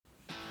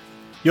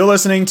You're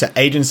listening to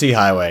Agency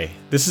Highway.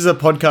 This is a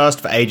podcast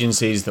for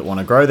agencies that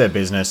want to grow their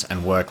business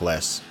and work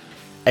less.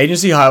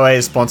 Agency Highway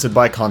is sponsored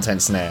by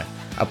Content Snare,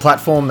 a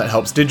platform that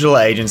helps digital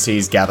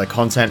agencies gather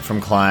content from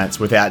clients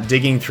without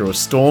digging through a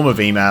storm of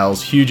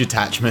emails, huge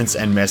attachments,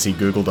 and messy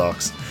Google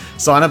Docs.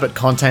 Sign up at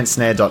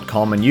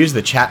contentsnare.com and use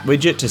the chat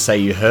widget to say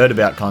you heard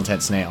about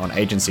Content Snare on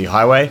Agency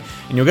Highway,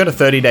 and you'll get a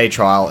 30-day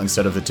trial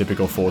instead of the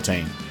typical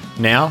 14.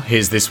 Now,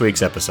 here's this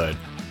week's episode.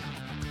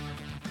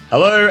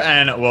 Hello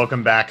and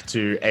welcome back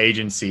to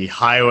Agency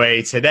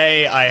Highway.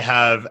 Today I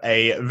have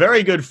a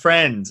very good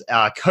friend,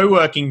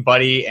 co-working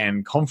buddy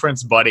and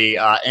conference buddy,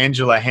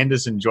 Angela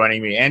Henderson,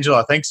 joining me.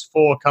 Angela, thanks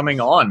for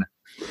coming on.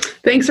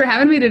 Thanks for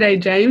having me today,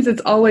 James.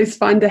 It's always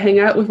fun to hang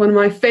out with one of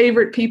my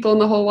favorite people in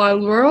the whole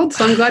wide world,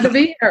 so I'm glad to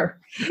be here.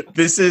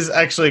 This is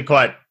actually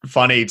quite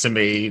funny to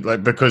me,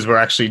 because we're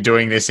actually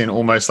doing this in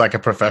almost like a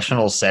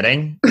professional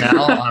setting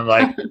now. I'm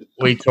like,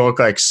 we talk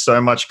like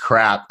so much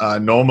crap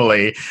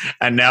normally,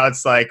 and now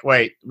it's like,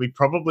 wait, we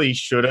probably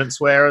shouldn't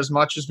swear as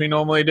much as we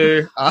normally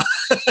do. I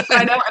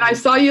know, and I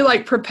saw you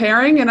like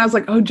preparing, and I was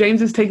like, oh,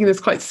 James is taking this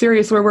quite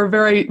serious. Where we're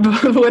very,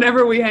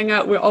 whenever we hang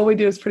out, all we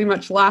do is pretty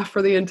much laugh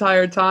for the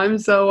entire time.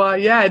 So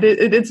yeah,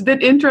 it's a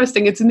bit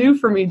interesting. It's new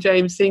for me,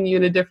 James, seeing you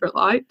in a different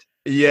light.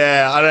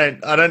 Yeah,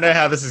 I don't know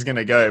how this is going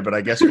to go, but I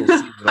guess we'll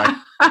see.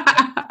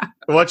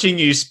 Watching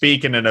you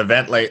speak in an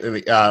event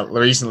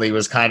recently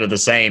was kind of the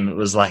same. It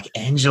was like,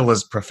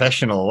 Angela's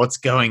professional. What's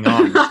going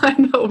on? I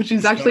know.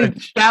 She's actually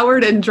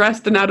showered and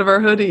dressed and out of her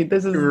hoodie.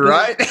 This is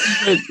right.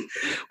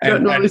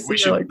 And we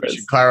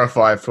should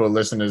clarify for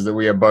listeners that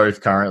we are both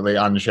currently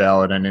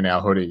unshowered and in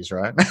our hoodies,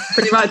 right?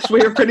 Pretty much.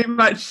 We are pretty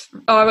much.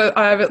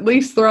 I have at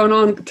least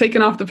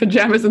taken off the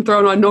pajamas and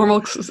thrown on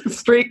normal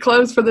street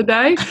clothes for the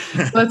day.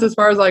 So that's as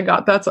far as I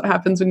got. That's what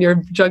happens when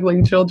you're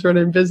juggling children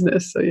and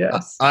business. So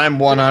yes, I'm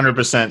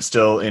 100%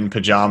 still in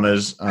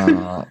pajamas,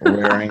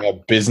 wearing a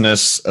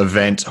business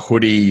event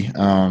hoodie.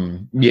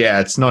 Yeah,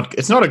 it's not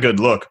a good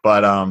look,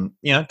 but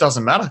it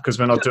doesn't matter because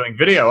we're not doing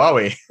video, are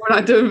we? We're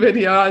not doing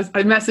video.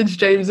 I messaged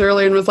James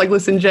earlier and was like,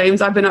 listen, James,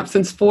 I've been up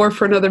since 4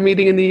 for another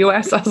meeting in the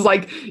US. I was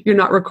like, you're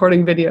not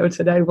recording video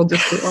today. We'll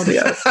just do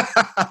audio.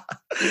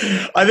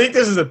 I think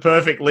this is a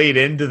perfect lead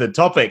into the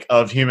topic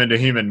of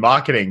human-to-human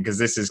marketing, because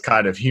this is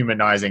kind of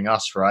humanizing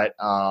us, right?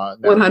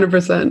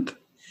 100%.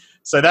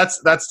 So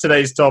that's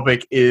today's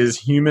topic, is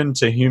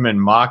human-to-human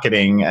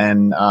marketing,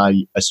 and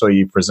I saw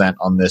you present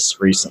on this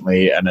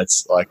recently, and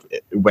it's like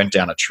it went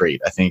down a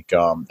treat. I think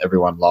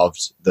everyone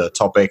loved the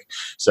topic,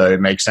 so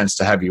it makes sense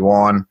to have you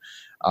on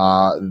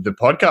the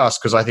podcast,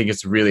 because I think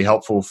it's really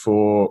helpful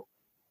for,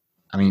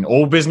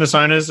 all business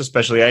owners,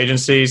 especially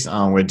agencies.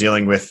 We're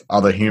dealing with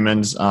other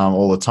humans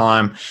all the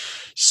time.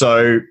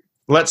 So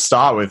let's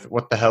start with,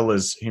 what the hell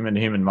is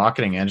human-to-human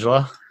marketing,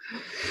 Angela?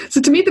 So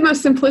to me, the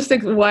most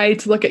simplistic way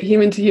to look at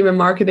human-to-human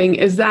marketing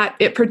is that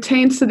it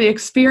pertains to the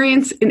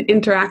experience and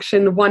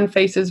interaction one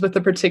faces with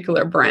a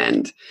particular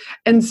brand.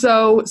 And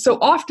so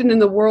often in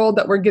the world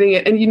that we're getting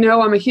it, and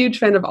I'm a huge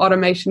fan of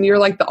automation. You're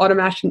like the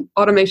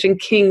automation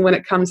king when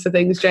it comes to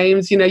things,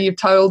 James. You've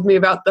told me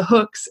about the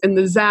hooks and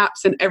the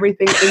zaps and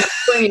everything in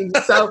between.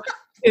 So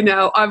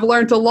I've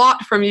learned a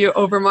lot from you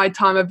over my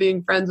time of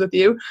being friends with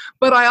you.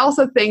 But I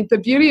also think the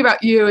beauty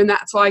about you, and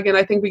that's why, again,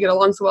 I think we get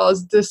along so well,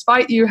 is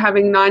despite you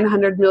having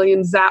 900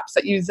 million zaps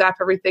that you zap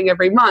everything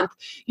every month,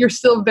 you're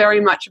still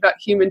very much about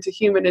human to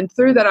human. And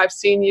through that, I've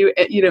seen you,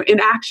 in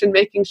action,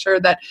 making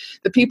sure that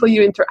the people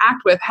you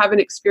interact with have an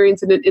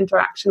experience and an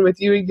interaction with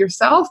you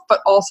yourself,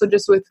 but also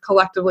just with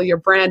collectively your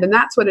brand. And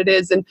that's what it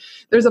is. And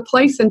there's a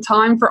place and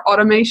time for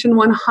automation,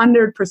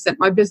 100%.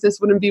 My business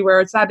wouldn't be where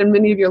it's at, and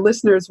many of your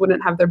listeners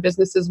wouldn't have their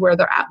businesses where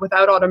they're at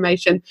without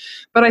automation.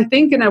 But I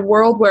think in a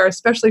world where,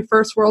 especially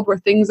first world, where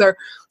things are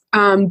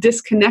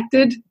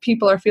disconnected,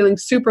 people are feeling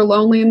super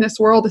lonely in this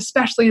world,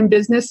 especially in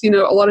business. A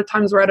lot of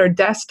times we're at our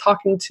desk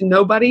talking to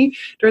nobody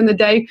during the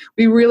day.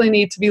 We really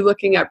need to be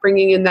looking at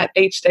bringing in that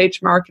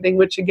H2H marketing,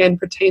 which again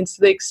pertains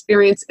to the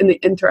experience and the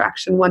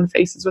interaction one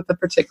faces with a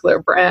particular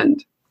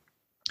brand.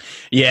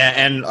 Yeah,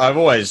 and I've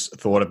always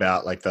thought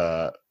about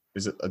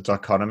is it a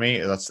dichotomy?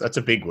 That's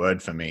a big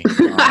word for me.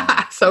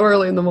 So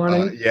early in the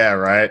morning. Yeah,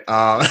 right.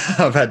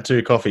 I've had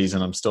 2 coffees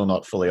and I'm still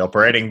not fully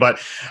operating. But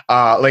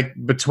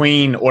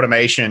between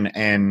automation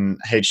and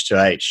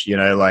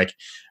H2H,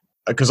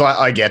 because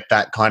I get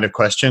that kind of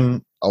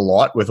question a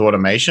lot with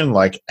automation.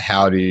 Like,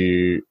 how do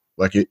you,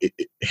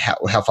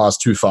 how far is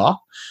too far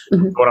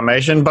with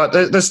automation? But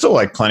there's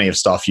still plenty of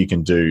stuff you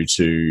can do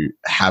to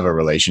have a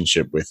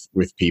relationship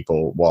with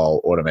people while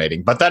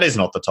automating. But that is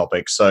not the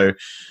topic. So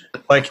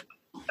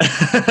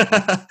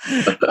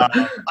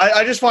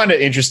I just find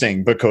it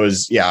interesting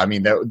because,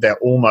 they're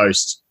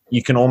almost,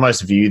 you can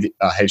almost view the,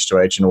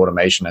 H2H and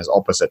automation as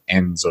opposite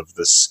ends of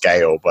the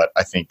scale, but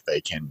I think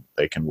they can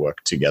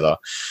work together.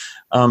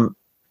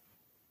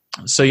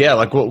 So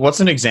yeah, what's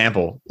an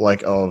example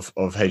of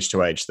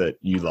H2H that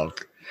you love?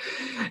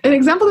 An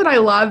example that I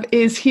love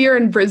is here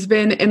in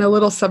Brisbane in a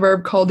little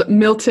suburb called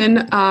Milton.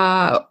 And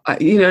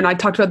I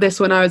talked about this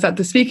when I was at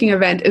the speaking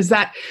event, is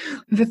that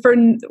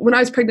when I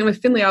was pregnant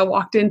with Finley, I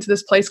walked into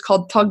this place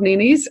called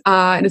Tognini's,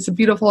 and it's a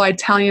beautiful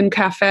Italian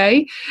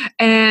cafe.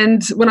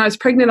 And when I was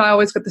pregnant, I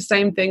always got the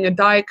same thing, a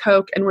Diet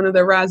Coke and one of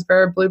the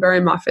raspberry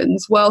blueberry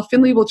muffins. Well,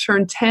 Finley will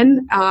turn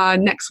 10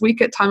 next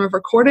week at time of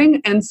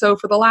recording. And so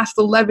for the last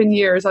 11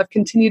 years, I've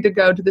continued to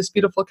go to this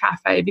beautiful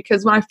cafe,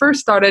 because when I first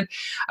started,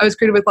 I was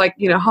greeted with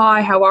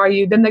hi, how are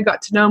you? Then they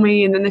got to know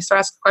me, and then they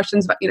started asking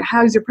questions about,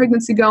 how's your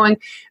pregnancy going?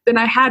 Then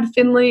I had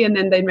Finley, and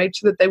then they made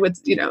sure that they would,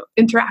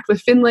 interact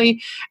with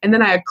Finley. And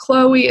then I had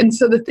Chloe. And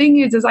so the thing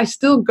is I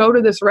still go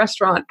to this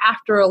restaurant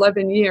after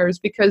 11 years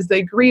because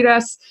they greet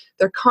us.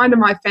 They're kind of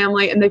my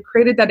family, and they've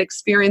created that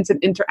experience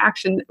and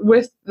interaction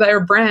with their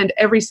brand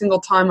every single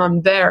time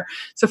I'm there.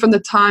 So from the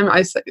time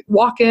I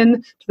walk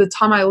in to the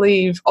time I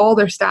leave, all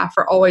their staff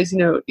are always,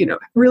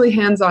 really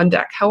hands on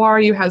deck. How are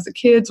you? How's the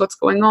kids? What's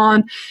going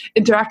on?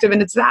 Interactive.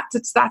 And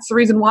that's the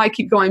reason why I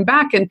keep going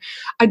back. And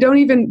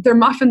their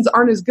muffins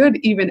aren't as good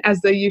even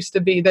as they used to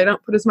be. They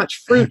don't put as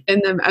much fruit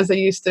in them as they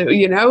used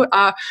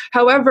to,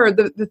 However,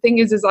 the thing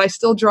is I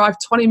still drive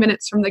 20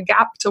 minutes from the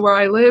Gap to where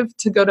I live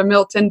to go to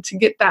Milton to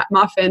get that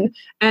muffin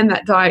and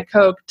that Diet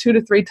Coke 2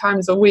 to 3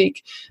 times a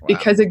week. Wow.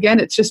 Because again,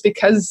 it's just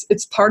because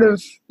it's part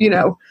of,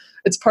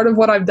 it's part of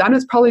what I've done.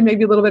 It's probably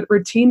maybe a little bit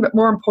routine, but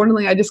more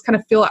importantly, I just kind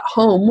of feel at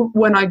home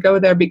when I go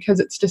there because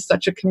it's just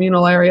such a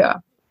communal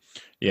area.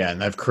 Yeah.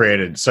 And they've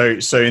created, so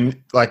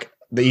in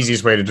the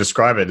easiest way to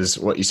describe it is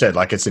what you said,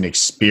 it's an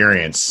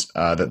experience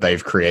that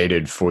they've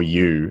created for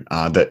you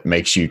that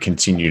makes you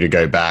continue to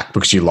go back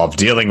because you love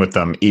dealing with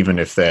them, even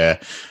if the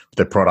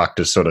product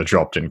is sort of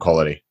dropped in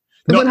quality.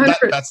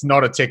 That's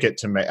not a ticket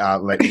to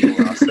let you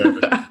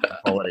service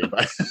quality,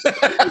 but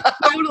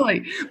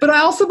totally. But I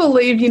also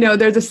believe,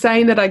 there's a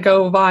saying that I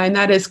go by, and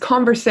that is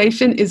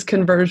conversation is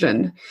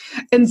conversion.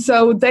 And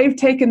so they've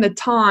taken the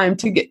time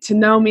to get to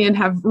know me and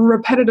have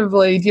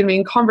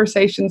repetitively,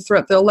 conversations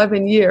throughout the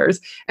 11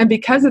 years. And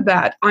because of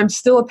that, I'm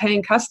still a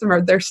paying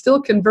customer. They're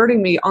still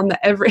converting me on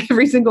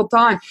every single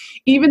time.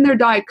 Even their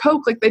Diet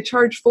Coke, they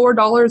charge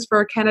 $4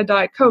 for a can of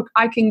Diet Coke.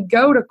 I can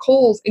go to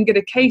Kohl's and get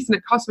a case and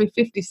it costs me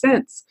 50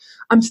 cents.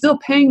 I'm still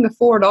paying the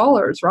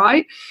 $4,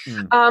 right?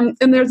 Mm.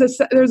 And there's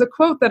a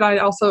quote that I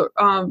also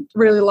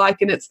really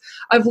like, and it's,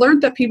 I've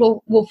learned that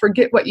people will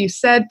forget what you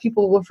said,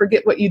 people will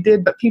forget what you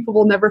did, but people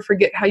will never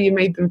forget how you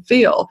made them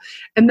feel.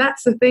 And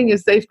that's the thing,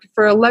 is they've,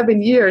 for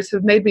 11 years,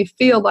 have made me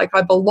feel like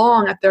I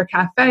belong at their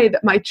cafe,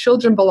 that my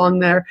children belong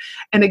there.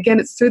 And again,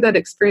 it's through that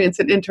experience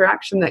and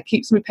interaction that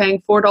keeps me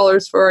paying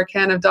 $4 for a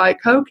can of Diet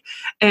Coke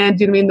and,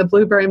 the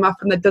blueberry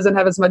muffin that doesn't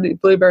have as many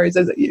blueberries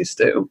as it used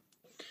to.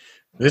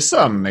 This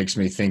makes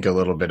me think a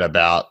little bit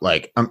about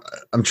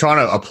I'm trying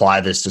to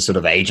apply this to sort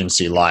of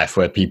agency life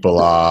where people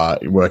are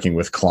working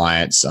with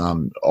clients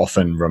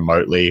often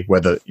remotely,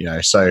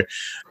 so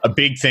a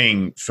big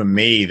thing for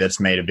me that's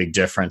made a big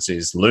difference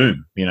is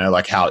Loom,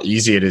 how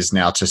easy it is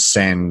now to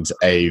send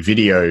a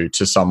video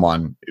to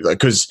someone,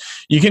 because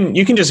you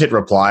can just hit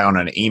reply on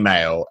an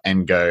email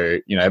and go,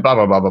 blah,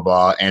 blah, blah, blah,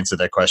 blah, answer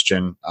their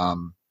question.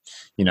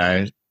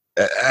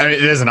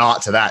 There's an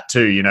art to that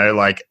too,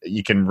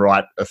 you can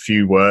write a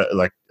few words,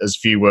 as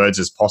few words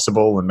as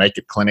possible and make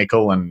it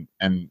clinical and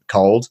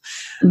cold,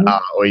 mm-hmm.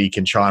 Or you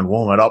can try and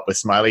warm it up with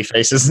smiley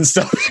faces and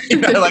stuff.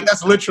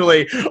 That's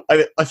literally,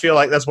 I feel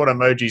like that's what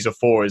emojis are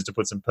for, is to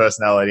put some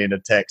personality into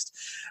text.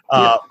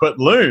 Yeah. But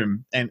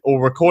Loom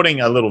or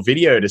recording a little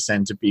video to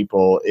send to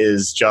people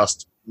is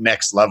just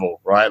next level,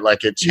 right?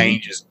 It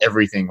changes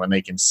everything when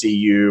they can see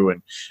you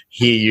and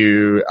hear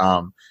you.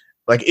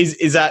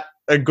 Is that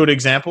a good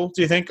example,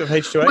 do you think, of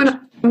H2H?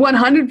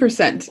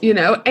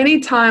 100%.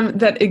 Anytime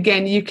that,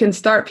 again,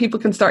 people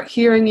can start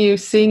hearing you,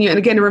 seeing you. And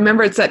again,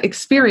 remember, it's that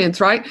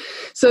experience, right?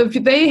 So if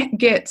they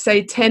get,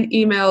 say, 10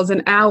 emails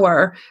an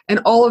hour and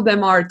all of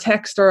them are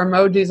text or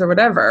emojis or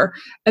whatever,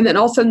 and then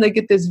all of a sudden they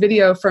get this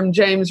video from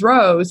James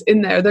Rose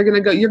in there, they're going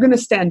to go, you're going to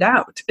stand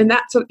out. And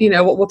that's what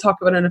we'll talk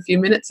about in a few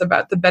minutes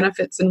about the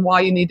benefits and why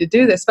you need to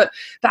do this. But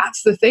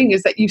that's the thing,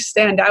 is that you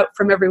stand out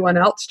from everyone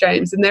else,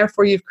 James. And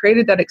therefore you've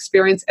created that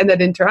experience and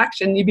that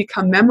interaction. You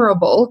become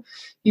memorable.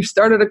 You've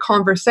started a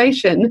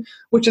conversation,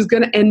 which is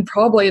going to end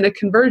probably in a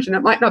conversion.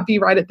 It might not be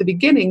right at the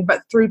beginning,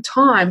 but through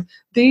time,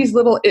 these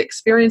little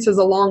experiences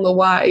along the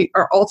way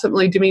are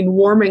ultimately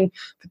warming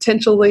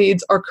potential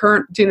leads or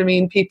current,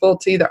 people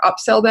to either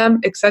upsell them,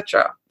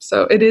 etc.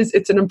 So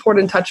it's an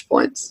important touch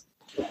points.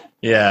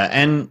 Yeah.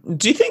 And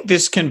do you think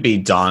this can be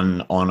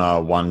done on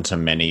a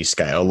one-to-many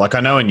scale? I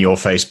know in your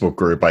Facebook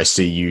group, I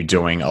see you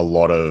doing a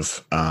lot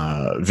of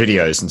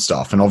videos and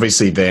stuff, and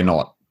obviously they're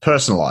not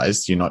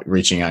personalized. You're not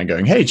reaching out and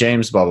going, hey,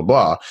 James, blah, blah,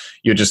 blah.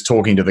 You're just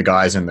talking to the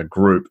guys in the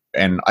group.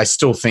 And I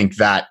still think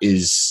that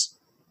is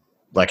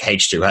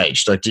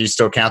H2H. Do you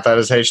still count that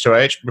as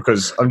H2H?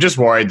 Because I'm just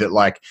worried that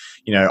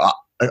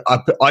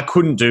I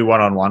couldn't do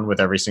one-on-one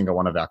with every single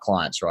one of our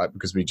clients, right?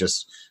 Because we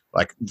just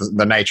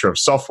the nature of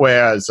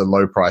software is a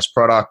low price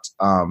product.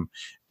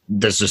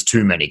 there's just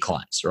too many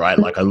clients, right?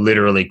 Like I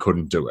literally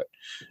couldn't do it.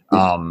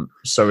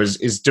 So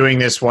is doing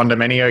this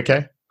one-to-many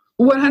okay?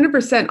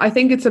 100%. I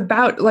think it's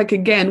about, like,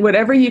 again,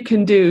 whatever you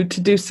can do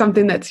to do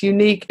something that's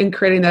unique and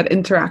creating that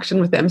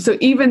interaction with them. So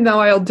even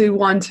though I'll do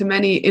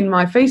one-to-many in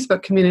my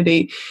Facebook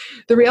community,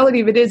 the reality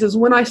of it is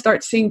when I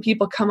start seeing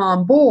people come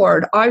on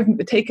board, I've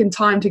taken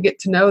time to get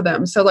to know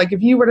them. So like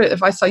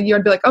if I saw you,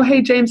 I'd be like, oh,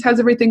 hey, James,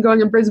 how's everything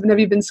going in Brisbane? Have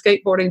you been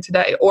skateboarding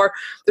today? Or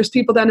there's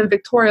people down in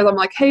Victoria. I'm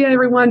like, hey,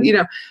 everyone,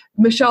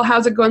 Michelle,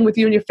 how's it going with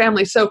you and your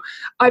family? So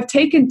I've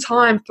taken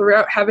time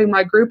throughout having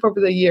my group over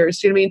the years,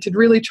 to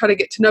really try to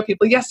get to know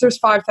people. Yes, there's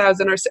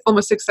 5,000 or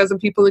almost 6,000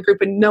 people in the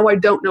group, and no, I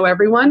don't know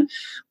everyone,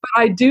 but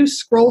I do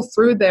scroll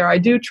through there. I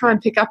do try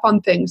and pick up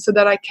on things so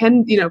that I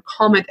can,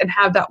 comment and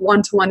have that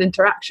one-to-one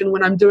interaction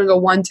when I'm doing a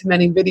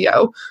one-to-many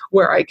video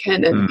where I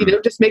can, and,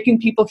 just making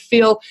people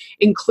feel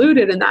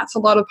included. And that's a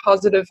lot of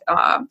positive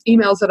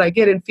emails that I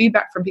get and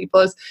feedback from people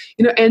is,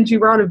 Angie,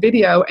 we're on a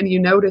video and you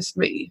noticed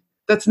me.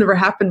 That's never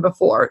happened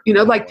before,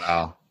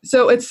 Wow.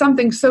 So it's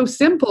something so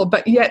simple,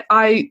 but yet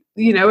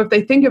if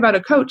they think about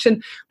a coach,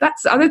 and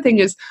that's the other thing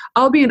is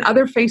I'll be in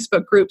other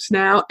Facebook groups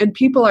now and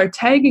people are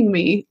tagging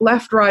me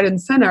left, right,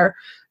 and center,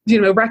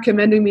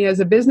 recommending me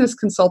as a business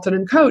consultant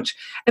and coach.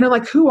 And I'm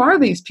like, who are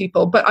these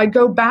people? But I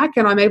go back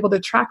and I'm able to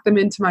track them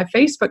into my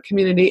Facebook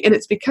community. And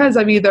it's because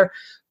I've either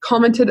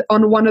commented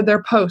on one of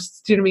their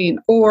posts,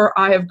 or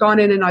I have gone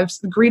in and I've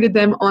greeted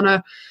them on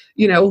a,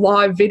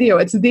 live video.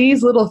 It's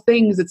these little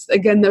things. It's,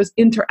 again, those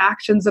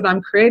interactions that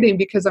I'm creating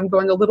because I'm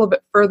going a little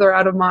bit further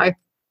out of my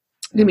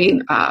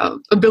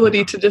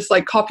ability to just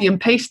like copy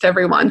and paste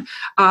everyone.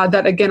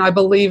 That, again, I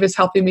believe is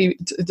helping me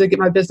to get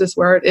my business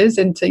where it is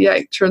and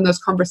to turn those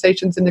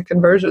conversations into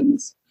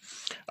conversions.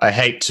 I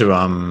hate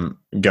to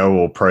go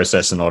all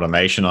process and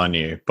automation on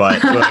you, but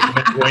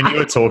when you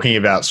were talking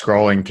about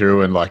scrolling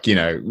through and like,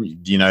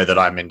 that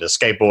I'm into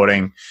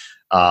skateboarding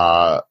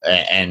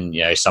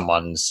and,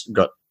 someone's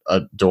got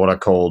a daughter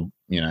called,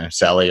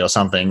 Sally or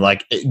something,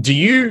 like,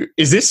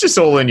 is this just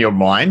all in your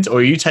mind or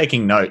are you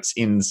taking notes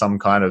in some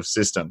kind of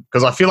system?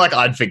 Because I feel like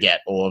I'd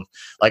forget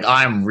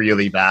I'm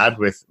really bad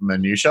with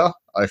minutia.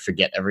 I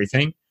forget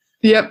everything.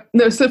 Yep.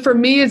 No, so for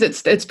me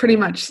it's pretty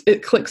much,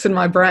 it clicks in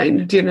my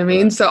brain. Do you know what I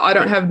mean? So I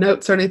don't have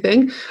notes or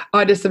anything.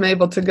 I just am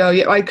able to go,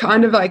 I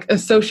kind of like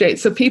associate.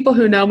 So people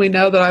who know me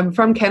know that I'm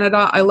from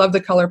Canada. I love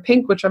the color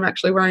pink, which I'm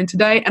actually wearing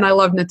today. And I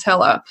love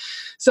Nutella.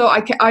 So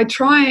I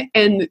try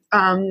and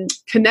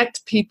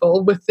connect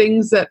people with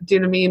things that,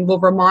 will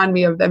remind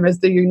me of them as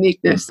the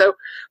uniqueness. So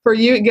for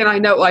you, again, I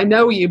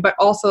know you, but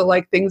also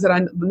like things that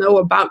I know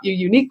about you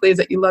uniquely is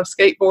that you love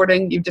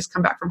skateboarding. You've just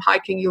come back from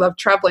hiking. You love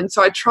traveling.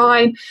 So I try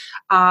and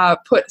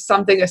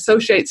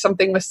associate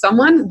something with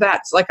someone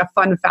that's like a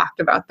fun fact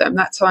about them.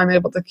 That's how I'm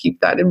able to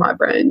keep that in my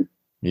brain.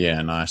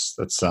 Yeah, nice.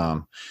 That's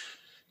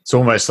it's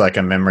almost like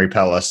a memory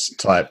palace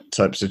type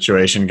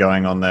situation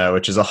going on there,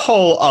 which is a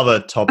whole other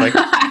topic.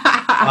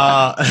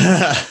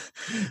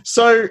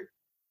 So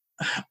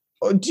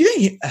do you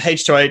think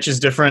H2H is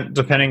different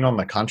depending on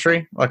the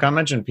country? Like I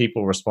imagine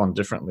people respond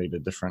differently to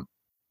different.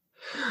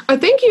 I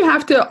think you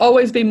have to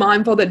always be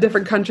mindful that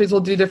different countries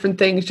will do different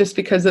things just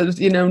because of,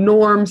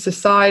 norms,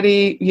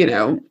 society,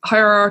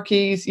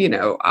 hierarchies,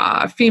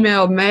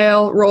 female,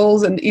 male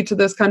roles in each of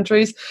those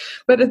countries.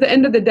 But at the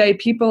end of the day,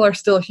 people are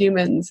still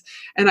humans.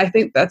 And I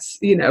think that's,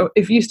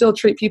 if you still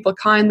treat people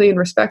kindly and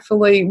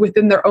respectfully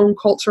within their own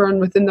culture and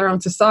within their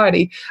own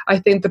society, I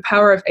think the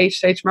power of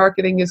H2H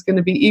marketing is going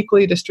to be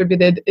equally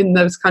distributed in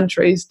those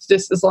countries,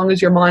 just as long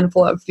as you're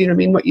mindful of,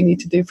 what you need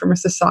to do from a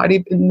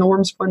society and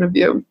norms point of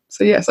view.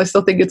 So yes, I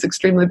still think it's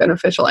extremely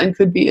beneficial and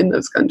could be in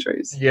those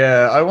countries.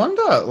 Yeah, I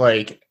wonder,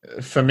 like,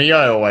 for me,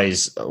 I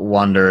always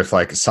wonder if,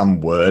 like,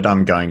 some word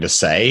I'm going to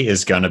say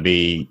is going to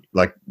be,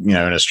 like, in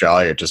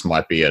Australia, it just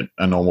might be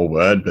a normal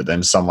word, but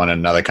then someone in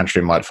another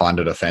country might find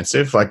it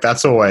offensive. Like,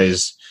 that's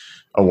always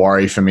a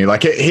worry for me.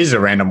 Like, here's a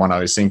random one I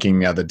was thinking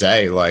the other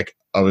day. Like,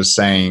 I was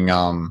saying,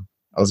 I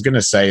was going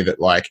to say that,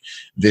 like,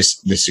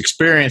 this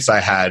experience I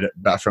had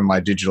from my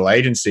digital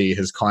agency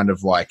has kind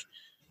of, like,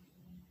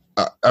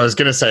 I was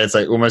going to say it's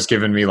like almost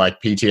given me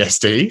like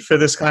PTSD for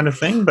this kind of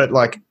thing, but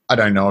like, I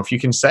don't know if you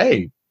can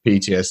say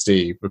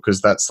PTSD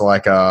because that's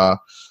like a,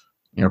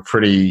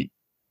 pretty,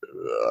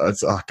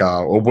 it's like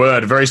a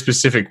word, a very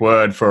specific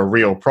word for a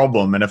real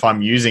problem. And if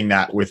I'm using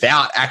that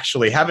without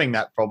actually having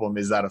that problem,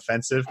 is that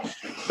offensive?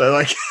 So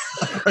like,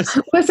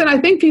 listen, I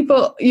think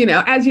people,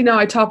 as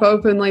I talk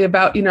openly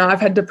about, I've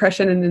had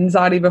depression and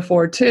anxiety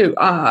before too,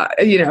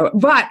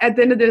 but at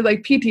the end of the day,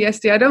 like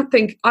PTSD, I don't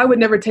think I would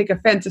never take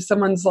offense if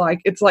someone's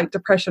like, it's like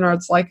depression or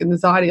it's like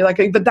anxiety,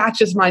 but that's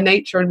just my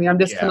nature in me. I'm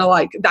just kind of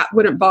like, that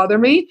wouldn't bother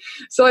me.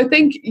 So I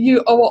think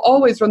you will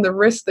always run the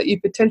risk that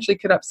you potentially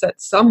could upset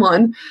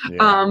someone,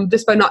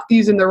 just by not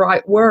using the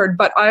right word.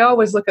 But I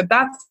always look at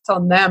that's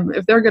on them.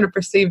 If they're going to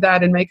perceive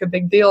that and make a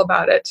big deal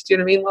about it, do you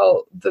know what I mean?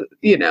 Well,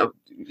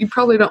 you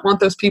probably don't want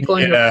those people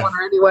in your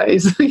corner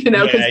anyways.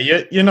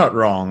 Yeah, you're not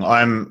wrong.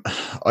 I'm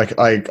like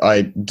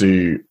I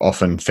do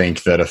often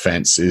think that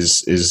offense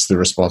is the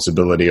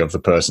responsibility of the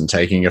person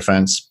taking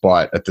offense,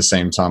 but at the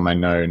same time, I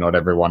know not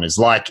everyone is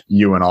like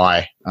you and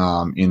I,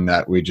 in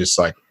that we just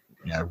like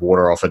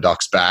water off a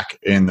duck's back,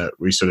 in that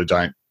we sort of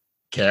don't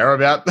care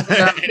about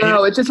that.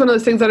 No, it's just one of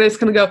those things that I just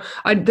kind of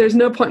go, there's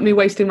no point in me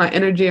wasting my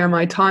energy or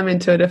my time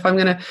into it. If I'm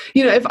going to,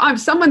 if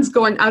someone's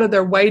going out of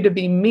their way to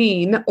be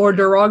mean or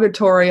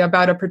derogatory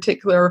about a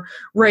particular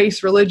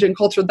race, religion,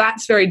 culture,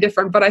 that's very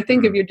different. But I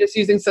think if you're just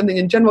using something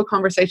in general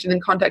conversation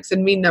and context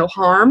and mean no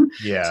harm,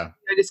 I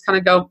just kind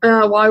of go,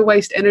 why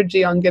waste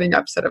energy on getting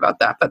upset about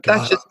that? But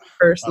that's just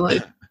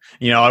personally.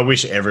 I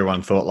wish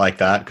everyone thought like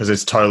that, because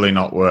it's totally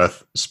not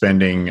worth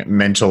spending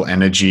mental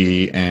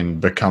energy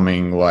and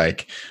becoming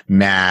like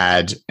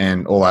mad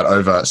and all that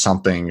over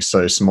something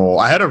so small.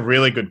 I had a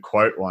really good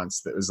quote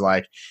once that was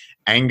like,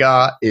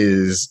 anger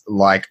is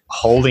like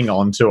holding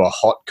on to a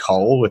hot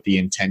coal with the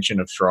intention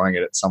of throwing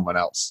it at someone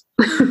else.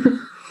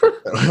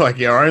 Like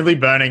you're only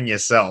burning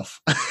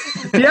yourself.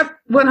 Yep,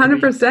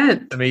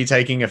 100%. To me,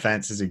 taking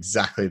offense is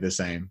exactly the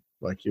same.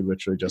 Like you're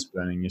literally just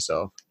burning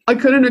yourself. I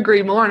couldn't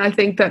agree more. And I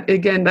think that,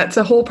 again, that's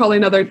a whole probably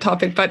another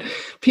topic, but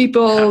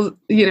people's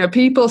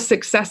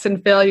success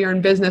and failure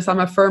in business, I'm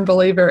a firm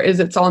believer, is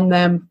it's on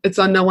them. It's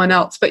on no one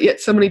else. But yet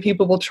so many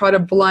people will try to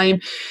blame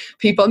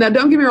people. Now,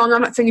 don't get me wrong.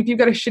 I'm not saying if you've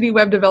got a shitty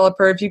web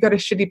developer, if you've got a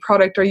shitty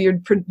product, or you're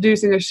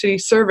producing a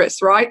shitty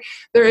service, right?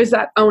 There is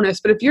that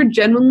onus. But if you're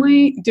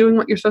genuinely doing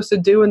what you're supposed to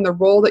do in the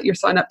role that you're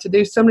signed up to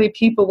do, so many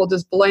people will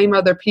just blame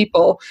other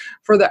people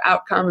for the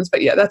outcomes.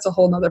 But yeah, that's a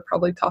whole nother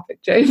probably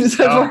topic, James.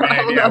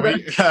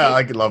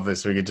 I could love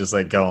this. We could just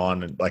like go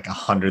on and like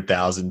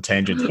 100,000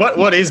 tangents.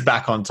 What is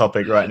back on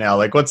topic right now?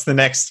 Like, what's the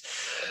next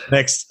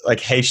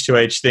like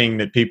H2H thing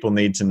that people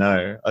need to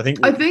know? I think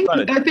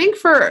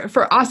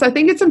for us, I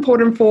think it's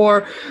important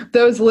for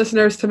those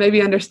listeners to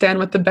maybe understand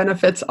what the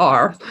benefits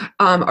are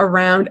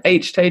around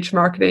H2H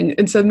marketing.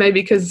 And so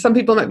maybe because some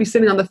people might be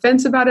sitting on the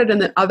fence about it,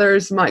 and then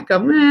others might go,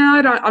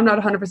 I'm not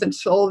 100%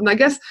 sold. And I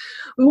guess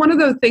one of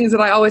the things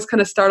that I always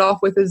kind of start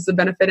off with is the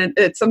benefit, and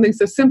it's something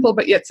so simple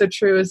but yet so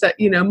true, is that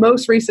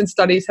most recent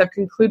studies have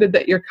concluded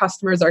that your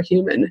customers are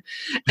human.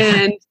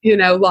 And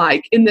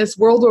like in this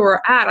world where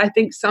we're at, I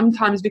think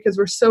sometimes because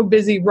we're so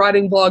busy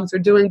writing blogs or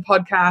doing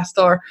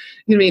podcasts or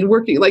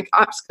working, like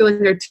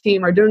upskilling our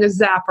team or doing a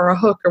zap or a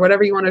hook or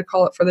whatever you want to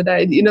call it for the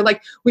day,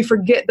 like we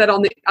forget that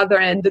on the other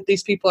end that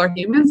these people are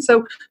human.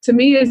 So to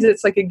me,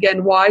 it's like,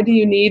 again, why do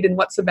you need, and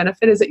what's the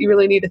benefit, is that you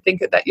really need to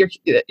think that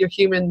you're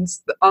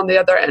humans on the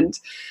other end.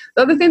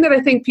 The other thing that I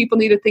think people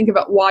need to think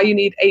about why you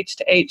need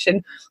H2H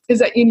and is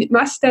that you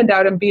must stand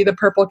out and be the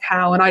purple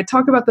cow. And I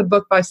talk about the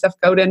book by Seth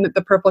Godin,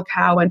 The Purple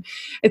Cow, and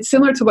it's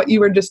similar to what you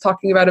were just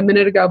talking about a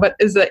minute ago, but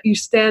is that you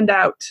stand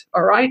out,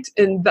 all right,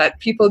 and that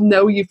people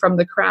know you from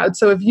the crowd.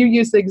 So if you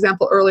use the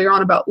example earlier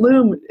on about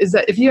Loom, is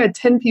that if you had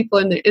 10 people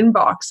in the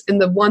inbox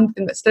and the one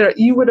thing that stood out,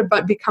 you would have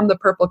become the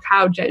purple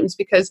cow, James,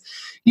 because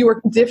you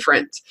were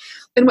different.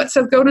 And what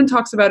Seth Godin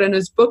talks about in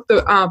his book,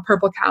 The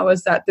Purple Cow,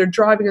 is that they're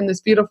driving on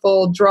this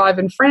beautiful drive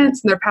in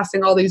France, and they're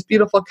passing all these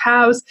beautiful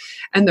cows,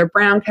 and they're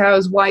brown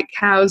cows, white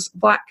cows,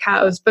 black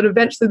cows, but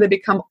eventually they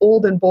become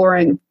old and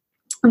boring.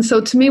 And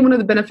so to me, one of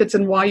the benefits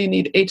and why you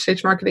need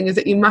H2H marketing is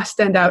that you must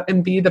stand out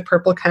and be the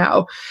purple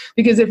cow,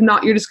 because if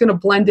not, you're just going to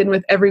blend in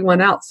with everyone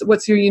else.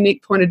 What's your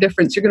unique point of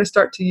difference? You're going to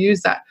start to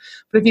use that.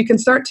 But if you can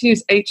start to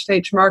use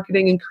H2H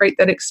marketing and create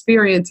that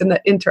experience and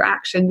that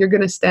interaction, you're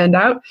going to stand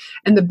out.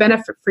 And the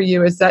benefit for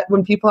you is that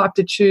when people have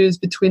to choose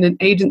between an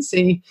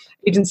agency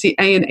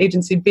A and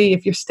agency B,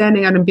 if you're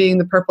standing out and being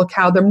the purple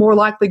cow, they're more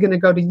likely going to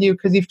go to you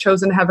because you've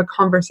chosen to have a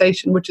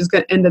conversation, which is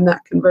going to end in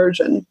that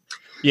conversion.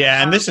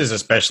 Yeah, and this is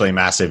especially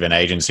massive in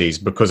agencies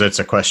because it's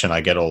a question I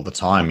get all the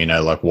time.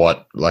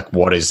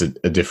 What is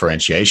a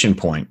differentiation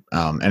point?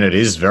 And it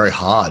is very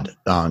hard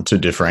to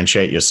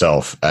differentiate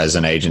yourself as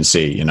an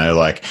agency.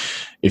 Like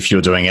if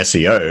you're doing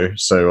SEO,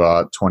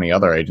 so 20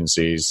 other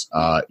agencies,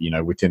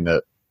 within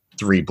the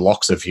 3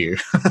 blocks of you.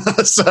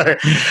 So,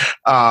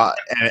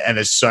 and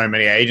there's so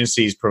many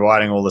agencies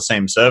providing all the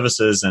same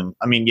services. And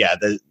I mean,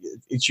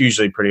 it's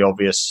usually pretty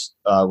obvious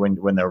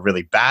when there are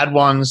really bad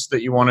ones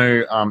that you want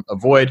to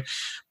avoid.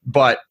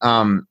 But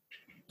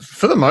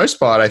for the most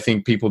part, I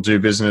think people do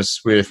business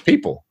with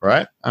people,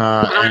 right?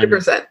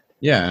 100%.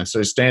 Yeah.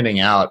 So standing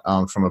out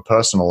from a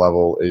personal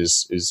level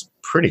is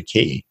pretty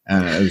key,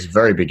 and it's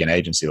very big in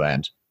agency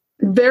land.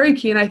 Very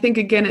key. And I think,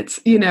 again,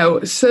 it's,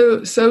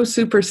 so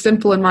super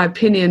simple in my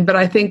opinion, but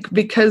I think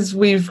because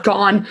we've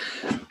gone,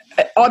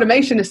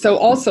 automation is so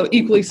also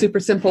equally super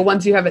simple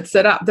once you have it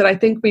set up, that I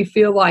think we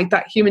feel like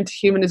that human to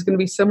human is going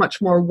to be so much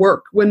more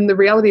work, when the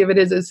reality of it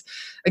is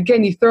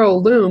again, you throw a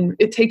Loom,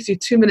 it takes you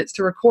 2 minutes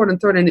to record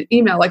and throw it in an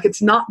email. Like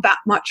it's not that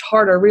much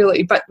harder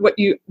really, but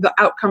the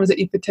outcomes that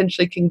you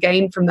potentially can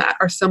gain from that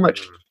are so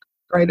much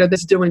right? Or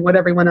this doing what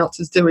everyone else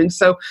is doing.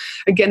 So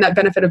again, that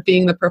benefit of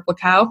being the purple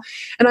cow.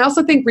 And I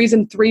also think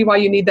reason 3 why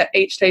you need that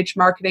H2H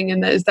marketing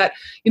is that,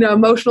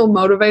 emotional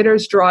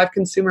motivators drive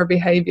consumer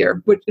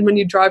behavior. And when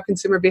you drive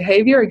consumer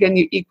behavior, again,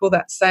 you equal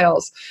that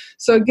sales.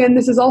 So again,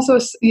 this is also,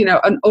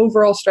 an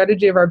overall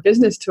strategy of our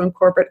business to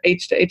incorporate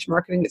H2H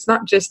marketing. It's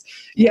not just,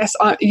 yes,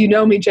 you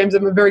know me, James,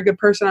 I'm a very good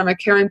person, I'm a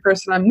caring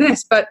person, I'm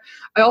this, but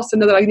I also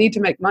know that I need to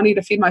make money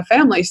to feed my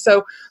family.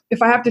 So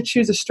if I have to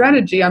choose a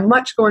strategy, I'm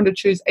much going to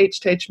choose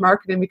H2H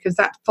marketing because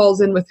that falls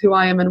in with who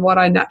I am and what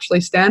I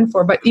naturally stand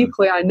for. But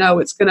equally, I know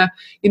it's going to,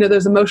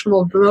 those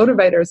emotional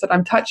motivators that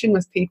I'm touching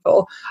with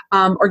people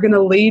are going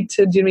to lead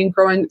to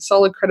growing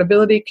solid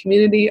credibility,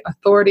 community,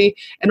 authority,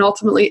 and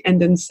ultimately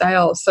end in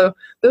sales. So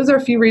those are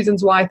a few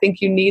reasons why I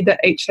think you need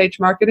that H2H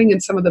marketing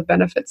and some of the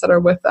benefits that are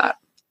with that.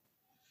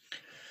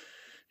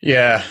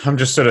 Yeah, I'm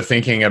just sort of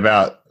thinking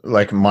about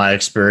like my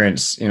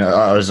experience.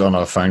 I was on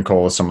a phone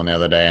call with someone the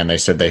other day, and they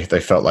said they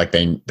felt like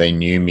they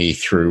knew me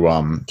through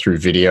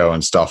video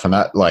and stuff, and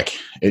that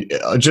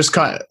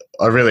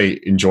I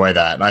really enjoy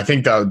that. And I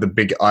think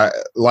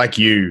like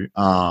you,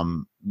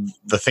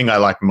 the thing I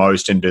like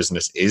most in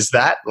business is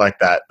that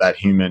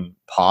human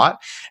part.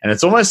 And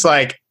it's almost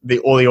like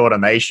all the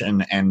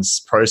automation and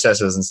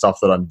processes and stuff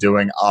that I'm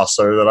doing are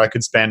so that I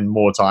could spend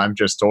more time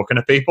just talking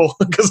to people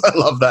because I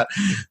love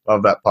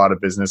that part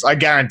of business. I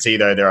guarantee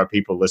though, there are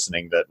people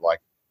listening that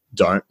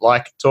don't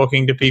like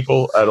talking to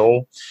people at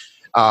all.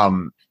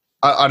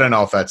 I don't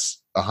know if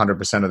that's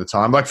 100% of the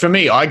time. Like for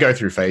me, I go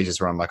through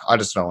phases where I'm like, I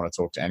just don't want to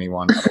talk to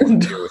anyone. I don't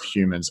want to deal with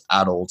humans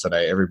at all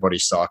today. Everybody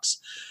sucks.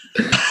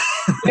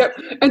 Yep.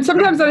 And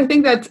sometimes I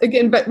think that's,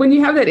 again, but when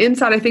you have that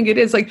insight, I think it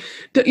is like,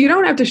 you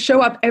don't have to show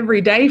up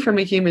every day from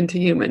a human to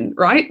human,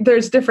 right?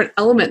 There's different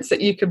elements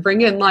that you could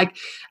bring in, like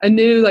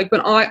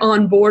when I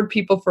onboard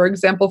people, for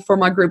example, for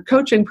my group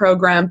coaching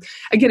program,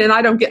 again, and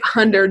I don't get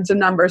hundreds of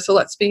numbers. So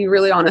let's be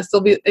really honest.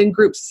 They'll be in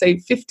groups, say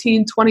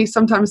 15, 20,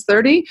 sometimes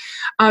 30,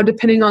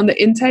 depending on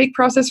the intake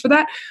process for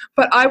that.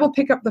 But I will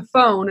pick up the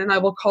phone and I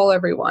will call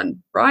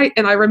everyone, right?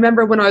 And I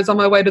remember when I was on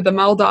my way to the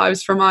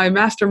Maldives for my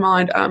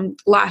mastermind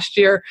last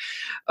year,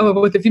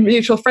 with a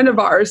mutual friend of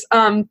ours,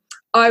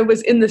 I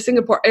was in the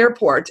Singapore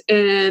airport,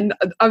 and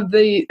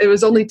it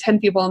was only 10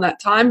 people in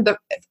that time. The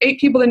 8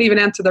 people didn't even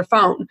answer their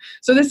phone.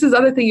 So this is the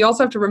other thing. You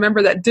also have to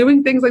remember that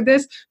doing things like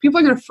this, people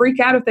are going to freak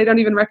out if they don't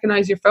even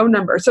recognize your phone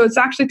number. So it's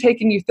actually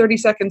taking you 30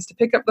 seconds to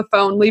pick up the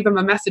phone, leave them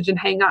a message, and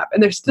hang up.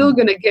 And they're still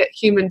going to get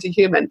human to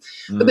human.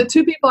 But the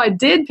 2 people I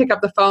did pick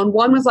up the phone,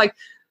 one was like,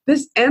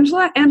 this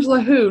Angela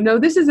who? No,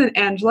 this isn't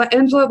Angela.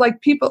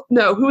 Like people,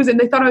 no, who is it? And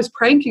they thought I was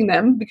pranking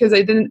them because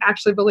they didn't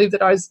actually believe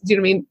that I was,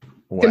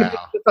 going to pick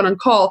the phone and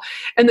call.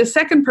 And the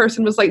second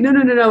person was like, no,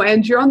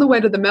 and you're on the way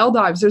to the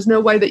Maldives. There's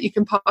no way that you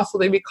can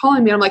possibly be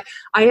calling me. And I'm like,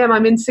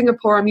 I'm in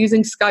Singapore. I'm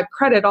using Skype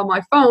credit on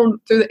my phone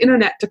through the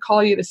internet to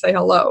call you to say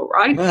hello,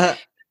 right?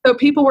 So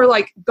people were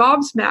like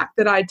gobsmacked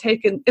that I'd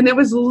taken, and it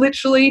was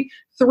literally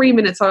 3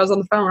 minutes I was on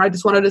the phone. I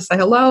just wanted to say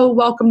hello,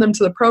 welcome them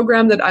to the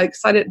program, that I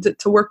excited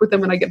to work with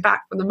them when I get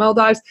back from the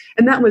Maldives.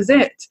 And that was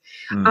it.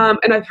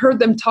 And I've heard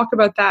them talk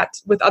about that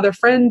with other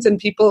friends and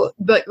people.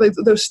 Like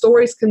those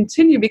stories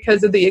continue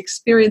because of the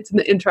experience and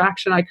the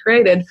interaction I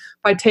created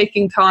by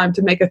taking time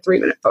to make a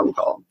 3-minute phone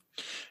call.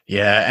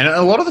 Yeah, and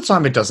a lot of the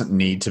time it doesn't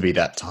need to be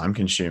that time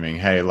consuming.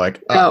 Hey,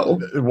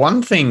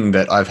 one thing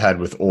that I've had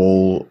with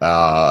all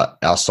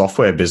our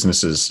software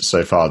businesses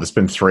so far, there's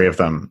been 3 of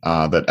them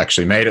that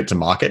actually made it to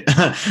market,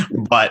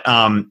 but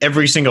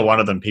every single one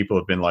of them, people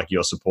have been like,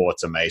 your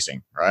support's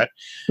amazing, right?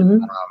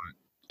 Mm-hmm.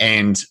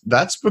 And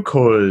that's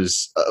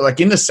because,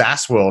 in the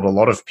SaaS world, a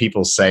lot of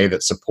people say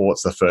that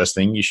support's the first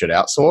thing you should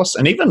outsource.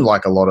 And even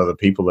a lot of the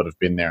people that have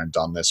been there and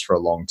done this for a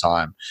long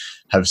time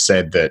have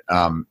said that,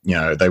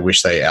 they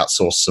wish they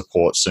outsourced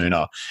support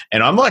sooner.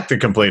 And I'm like the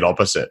complete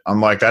opposite.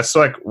 I'm like, that's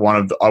I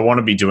want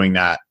to be doing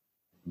that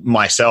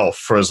myself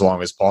for as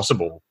long as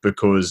possible,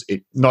 because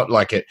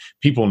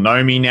people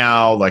know me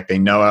now, they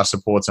know our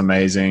support's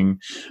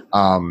amazing.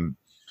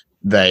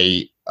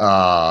 They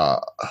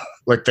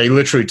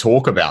literally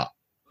talk about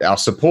our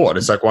support.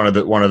 It's one of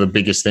the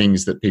biggest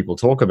things that people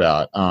talk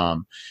about.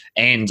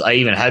 And I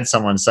even had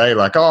someone say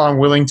I'm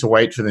willing to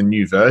wait for the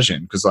new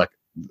version because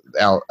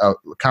our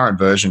current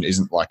version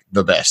isn't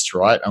the best,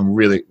 right?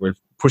 We're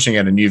pushing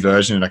out a new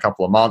version in a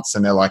couple of months,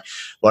 and they're like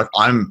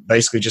I'm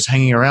basically just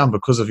hanging around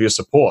because of your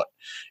support.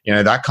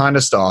 That kind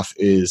of stuff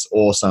is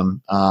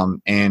awesome.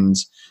 And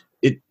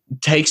it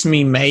takes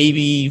me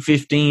maybe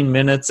 15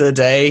 minutes a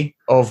day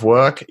of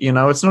work.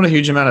 It's not a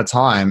huge amount of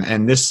time.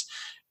 And this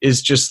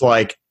is just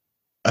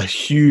a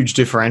huge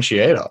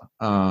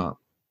differentiator.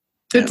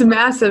 It's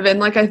massive.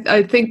 And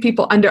I think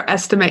people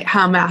underestimate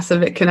how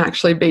massive it can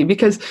actually be,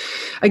 because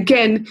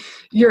again,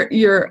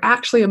 you're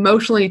actually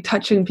emotionally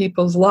touching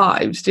people's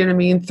lives. Do you know what I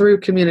mean? Through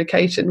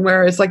communication.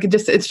 Whereas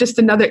it's just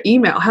another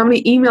email. How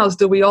many emails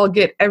do we all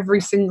get every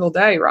single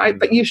day? Right.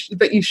 But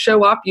you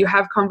show up, you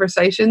have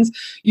conversations,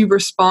 you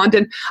respond.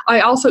 And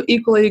I also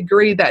equally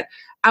agree that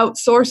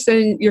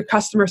outsourcing your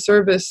customer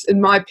service,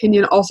 in my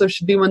opinion, also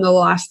should be one of the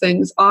last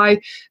things. I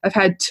have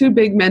had 2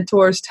 big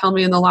mentors tell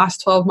me in the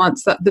last 12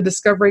 months that the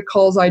discovery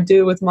calls I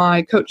do with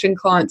my coaching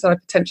clients that I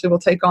potentially will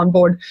take on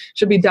board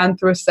should be done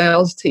through a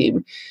sales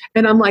team.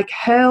 And I'm like,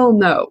 hell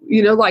no.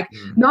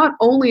 Not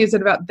only is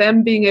it about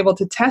them being able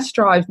to test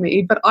drive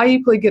me, but I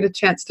equally get a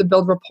chance to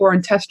build rapport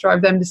and test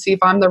drive them to see if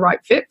I'm the right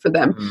fit for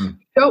them.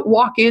 Don't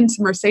walk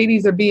into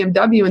Mercedes or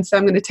BMW and say,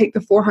 I'm going to take the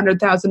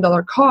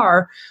 $400,000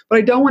 car, but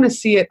I don't want to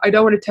see it. I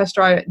don't want to test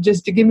drive it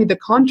just to give me the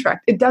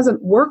contract. It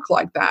doesn't work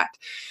like that.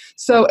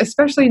 So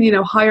especially in,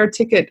 higher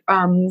ticket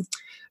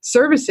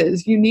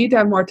services, you need to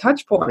have more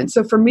touch points.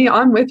 So for me,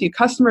 I'm with you.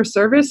 Customer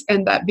service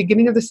and that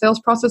beginning of the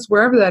sales process,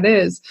 wherever that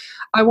is,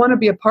 I want to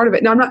be a part of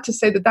it. Now, I'm not to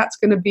say that that's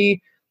going to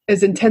be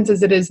as intense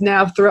as it is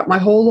now throughout my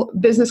whole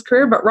business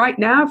career. But right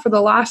now, for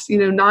the last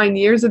 9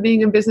 years of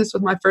being in business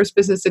with my first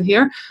business in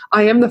here,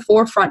 I am the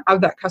forefront of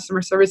that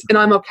customer service. And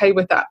I'm okay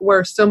with that,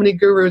 where so many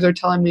gurus are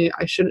telling me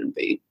I shouldn't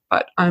be.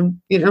 But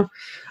I'm,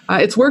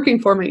 it's working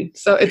for me.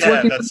 So it's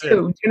working for you. You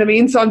know what I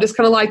mean? So I'm just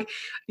kind of like,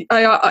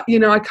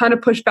 I kind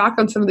of push back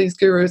on some of these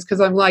gurus because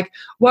I'm like,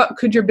 what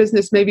could your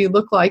business maybe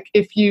look like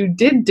if you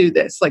did do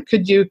this? Like,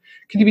 could you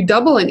be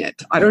doubling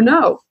it? I don't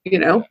know,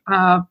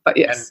 but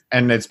yes.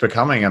 And it's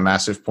becoming a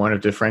massive point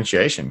of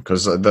differentiation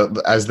because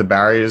as the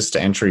barriers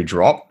to entry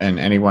drop and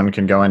anyone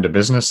can go into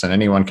business and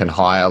anyone can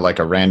hire like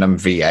a random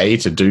VA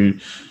to do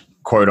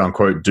quote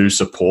unquote do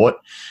support,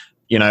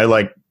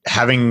 like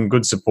having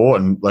good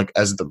support and like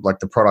as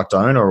the product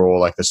owner or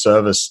like the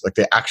service, like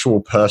the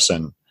actual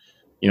person,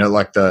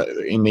 like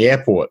in the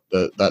airport,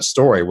 that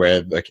story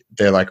where like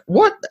they're like,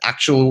 what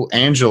actual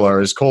Angela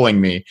is calling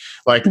me?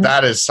 Like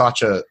that is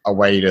such a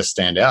way to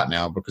stand out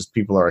now because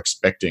people are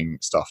expecting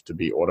stuff to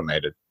be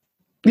automated.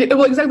 Yeah,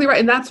 well, exactly right.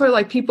 And that's why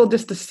like people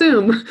just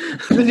assume,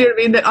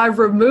 that I've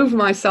removed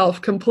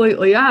myself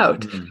completely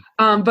out.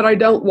 But I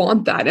don't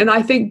want that. And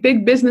I think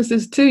big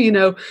businesses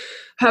too,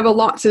 have a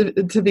lot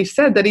to be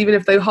said that even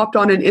if they hopped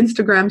on an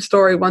Instagram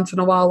story once in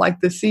a while,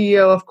 like the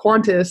CEO of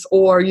Qantas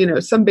or,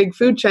 some big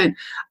food chain,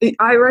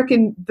 I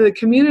reckon the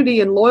community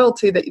and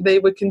loyalty that they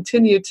would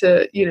continue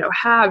to,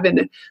 have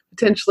and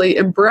potentially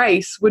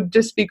embrace would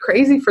just be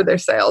crazy for their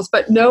sales.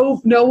 But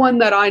no one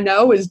that I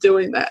know is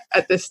doing that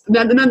at this,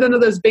 none of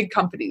those big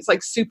companies,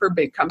 like super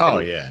big companies. Oh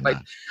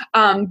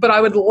yeah. But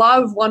I would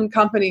love one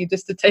company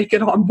just to take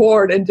it on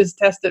board and just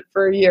test it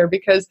for a year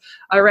because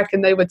I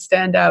reckon they would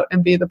stand out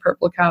and be the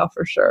purple cow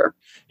for sure.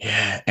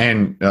 Yeah.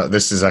 And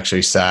this is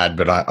actually sad,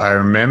 but I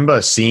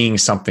remember seeing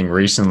something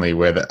recently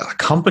where a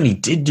company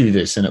did do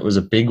this and it was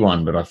a big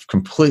one, but I've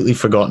completely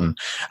forgotten.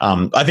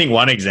 I think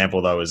one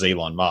example though is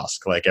Elon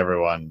Musk. Like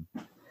everyone,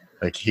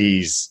 like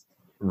he's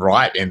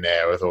right in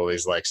there with all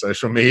these like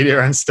social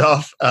media and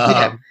stuff.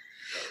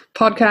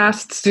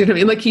 Podcasts, do you know what I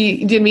mean? Like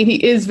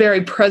he is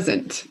very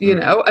present,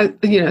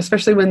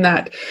 especially when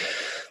that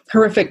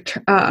horrific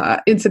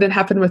incident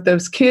happened with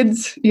those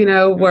kids,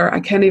 where I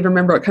can't even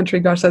remember what country.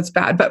 Gosh, that's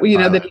bad. But,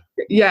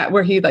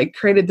 where he like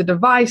created the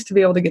device to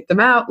be able to get them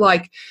out.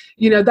 Like,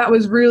 that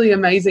was really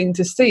amazing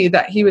to see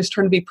that he was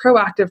trying to be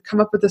proactive,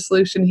 come up with a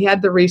solution. He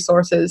had the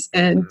resources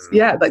and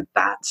like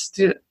that's,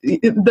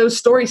 those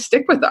stories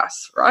stick with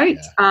us. Right.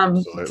 Yeah,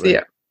 absolutely.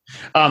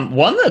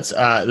 One that's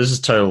this is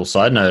total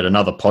side note.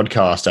 Another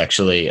podcast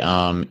actually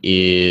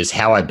is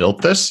How I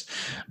Built This.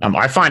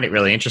 I find it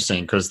really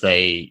interesting because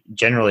they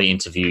generally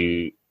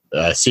interview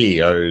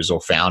CEOs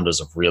or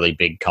founders of really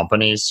big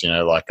companies.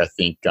 Like I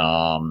think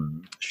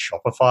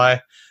Shopify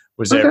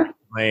was there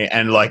recently,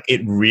 and like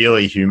it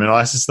really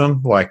humanizes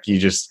them. Like you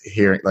just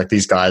hear like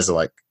these guys are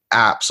like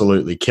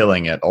absolutely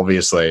killing it,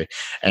 obviously,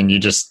 and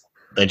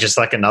they're just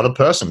like another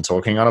person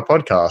talking on a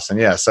podcast. And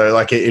yeah, so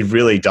like it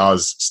really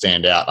does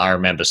stand out. I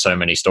remember so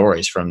many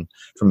stories from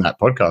that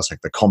podcast,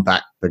 like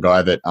the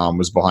guy that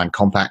was behind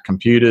Compaq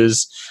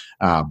Computers,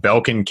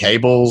 Belkin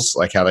Cables,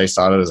 like how they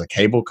started as a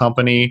cable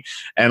company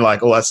and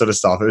like all that sort of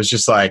stuff. It was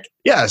just like,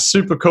 yeah,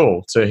 super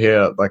cool to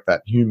hear like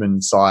that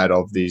human side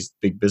of these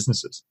big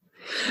businesses.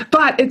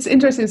 But it's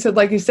interesting. So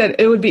like you said,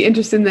 it would be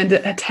interesting then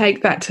to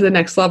take that to the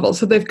next level.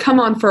 So they've come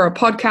on for a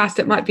podcast.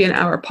 It might be an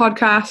hour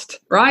podcast,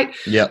 right?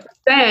 Yep.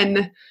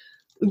 Then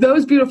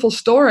those beautiful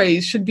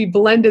stories should be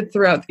blended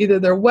throughout either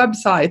their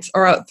websites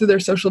or out through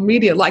their social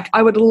media. Like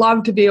I would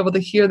love to be able to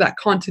hear that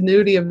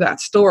continuity of that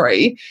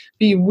story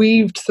be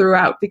weaved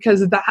throughout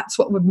because that's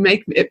what would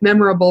make it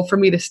memorable for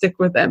me to stick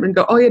with them and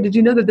go, oh yeah, did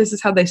you know that this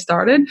is how they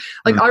started?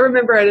 Like I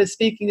remember at a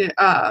speaking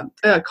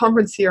a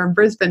conference here in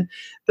Brisbane,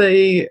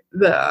 the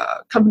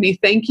company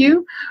Thank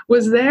You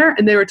was there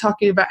and they were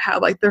talking about how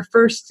like their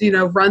first,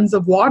 runs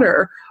of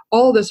water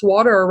all this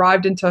water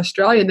arrived into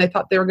Australia and they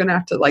thought they were going to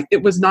have to, like,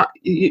 it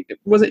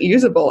wasn't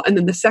usable. And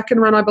then the second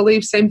run, I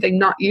believe, same thing,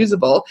 not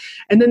usable.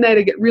 And then they had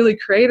to get really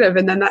creative.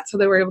 And then that's how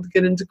they were able to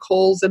get into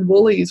Coles and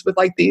Woolies with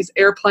like these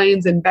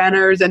airplanes and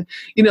banners and,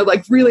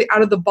 like really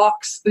out of the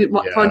box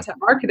content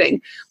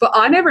marketing. But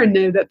I never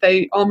knew that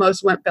they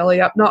almost went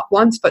belly up, not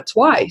once, but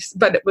twice.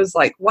 But it was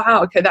like,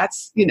 wow, okay,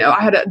 that's,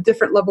 I had a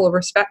different level of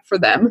respect for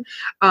them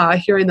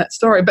hearing that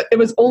story. But it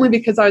was only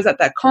because I was at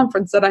that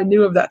conference that I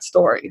knew of that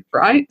story,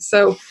 right?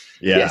 So,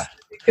 yes,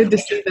 good to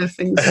see those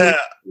things.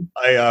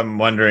 I'm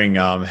wondering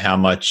how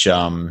much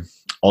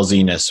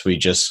Aussiness we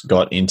just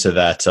got into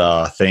that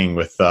thing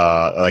with,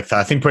 I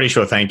think pretty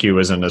sure Thank You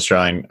was an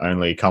Australian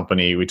only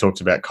company. We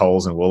talked about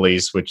Coles and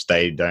Woolies, which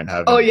they don't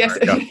have. Oh, yes.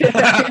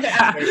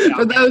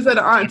 For those that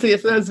aren't, so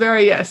yes, those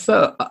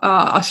so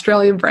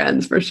Australian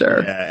brands for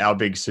sure. Yeah, our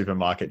big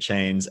supermarket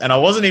chains. And I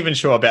wasn't even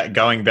sure about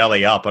going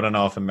belly up. I don't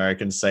know if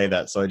Americans say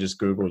that, so I just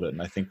Googled it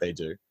and I think they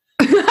do.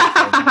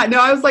 No,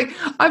 I was like,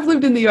 I've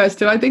lived in the US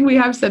too. I think we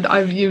have said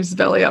I've used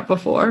belly up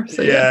before.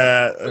 So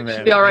yeah, it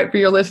should be all right for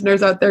your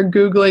listeners out there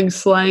Googling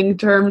slang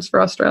terms for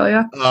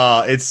Australia.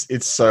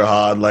 It's so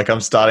hard. Like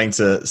I'm starting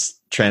to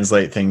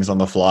translate things on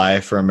the fly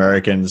for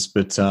Americans,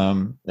 but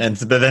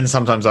then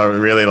sometimes I would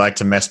really like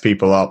to mess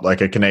people up. Like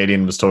a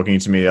Canadian was talking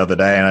to me the other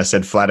day and I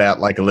said flat out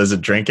like a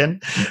lizard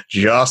drinking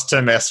just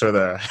to mess with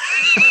her.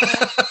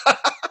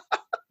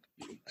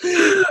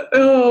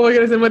 Oh my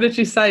goodness! And what did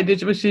she say?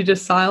 Was she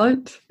just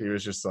silent? He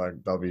was just like,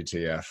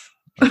 WTF.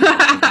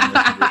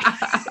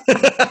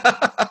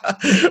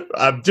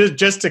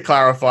 Just to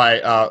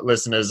clarify,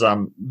 listeners,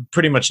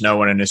 pretty much no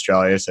one in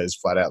Australia says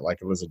flat out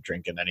like a lizard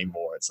drinking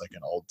anymore. It's like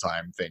an old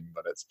time thing,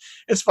 but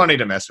it's funny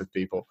to mess with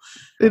people.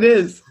 It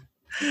is.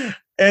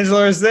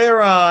 Angela, is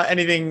there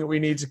anything we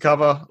need to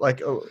cover?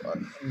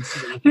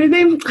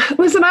 Anything?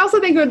 Listen, I also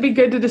think it would be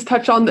good to just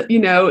touch on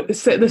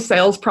the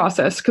sales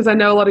process, because I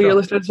know a lot of your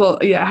listeners will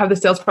have the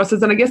sales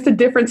process. And I guess the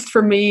difference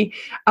for me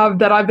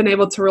that I've been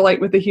able to relate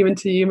with the human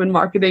to human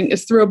marketing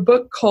is through a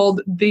book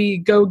called The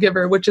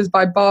Go-Giver, which is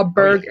by Bob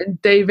Burg and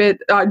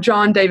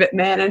John David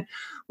Mann. And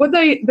what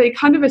they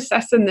kind of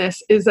assess in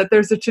this is that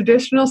there's a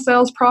traditional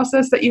sales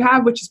process that you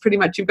have, which is pretty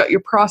much you've got your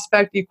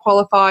prospect, you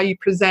qualify, you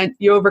present,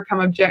 you overcome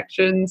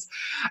objections,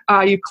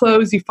 you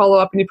close, you follow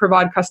up, and you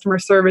provide customer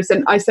service.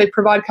 And I say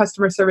provide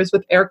customer service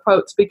with air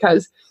quotes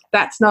because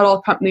that's not all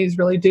companies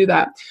really do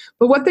that.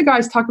 But what the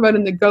guys talk about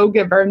in the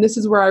Go-Giver, and this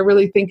is where I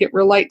really think it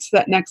relates to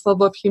that next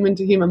level of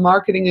human-to-human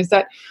marketing, is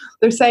that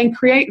they're saying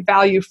create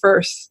value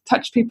first,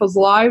 touch people's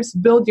lives,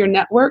 build your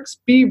networks,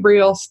 be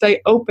real,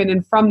 stay open,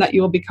 and from that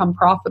you will become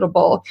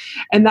profitable.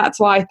 And that's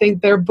why I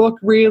think their book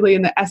really,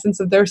 in the essence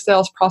of their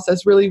sales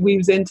process, really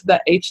weaves into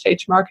that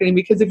H2H marketing.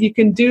 Because if you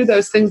can do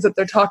those things that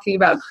they're talking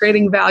about,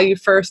 creating value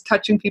first,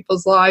 touching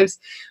people's lives,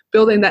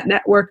 building that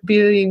network,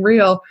 being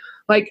real,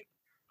 like,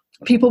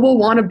 people will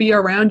want to be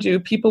around you.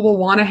 People will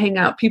want to hang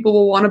out. People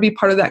will want to be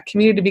part of that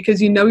community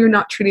because you're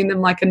not treating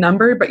them like a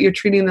number, but you're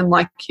treating them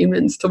like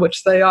humans, to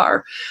which they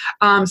are.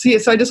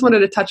 So I just wanted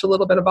to touch a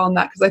little bit upon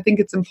that because I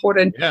think it's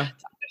important to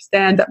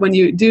understand that when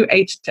you do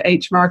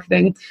H2H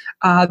marketing,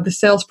 the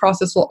sales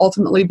process will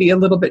ultimately be a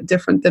little bit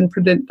different than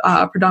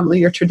predominantly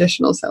your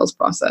traditional sales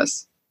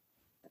process.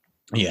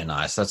 Yeah,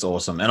 nice. That's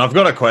awesome. And I've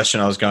got a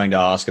question I was going to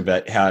ask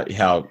about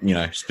how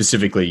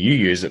specifically you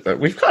use it, but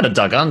we've kind of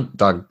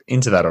dug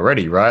into that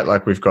already, right?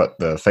 Like we've got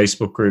the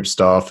Facebook group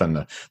stuff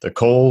and the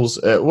calls.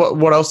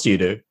 What else do you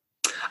do?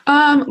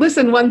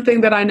 Listen, one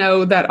thing that I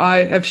know that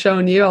I have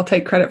shown you, I'll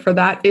take credit for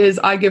that, is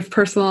I give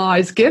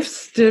personalized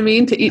gifts, do you know what I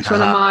mean, to each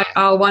one of my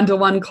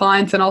one-to-one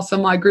clients and also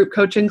my group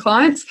coaching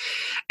clients.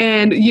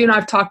 And you and I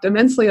have talked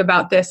immensely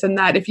about this, and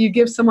that if you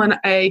give someone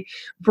a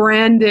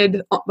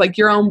branded, like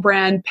your own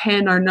brand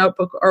pen or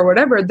notebook or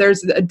whatever,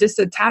 there's a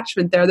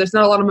disattachment there. There's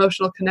not a lot of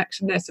emotional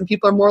connectedness, and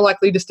people are more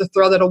likely just to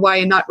throw that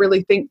away and not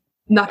really think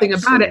nothing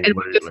about it. And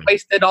we just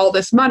wasted all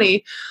this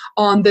money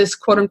on this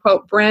quote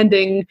unquote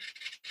branding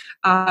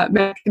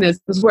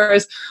mechanisms.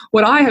 Whereas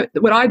what I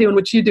do, and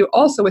what you do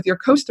also with your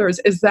coasters,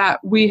 is that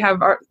we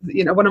have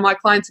one of my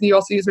clients, and you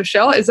also use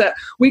Michelle, is that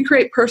we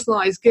create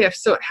personalized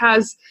gifts. So it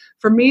has,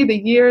 for me, the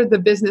year the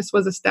business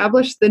was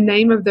established, the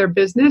name of their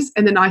business,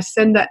 and then I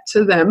send that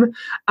to them.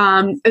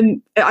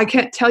 And I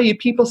can't tell you,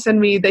 people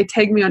send me, they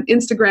tag me on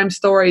Instagram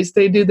stories,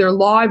 they do their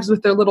lives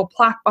with their little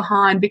plaque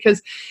behind,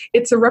 because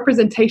it's a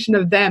representation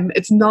of them.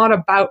 It's not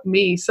about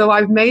me. So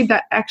I've made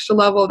that extra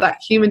level, that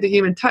human to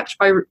human touch,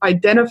 by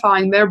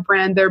identifying their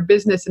brand, their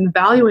business, and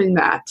valuing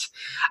that.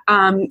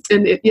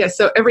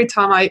 So every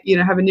time I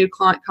have a new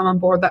client come on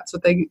board, that's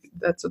what they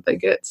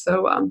get.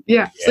 So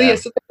so there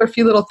are a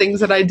few little things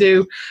that I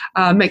do.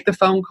 Make the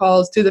phone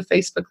calls, do the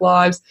Facebook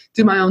Lives,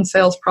 do my own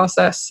sales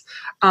process.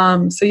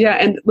 And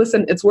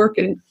listen, it's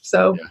working.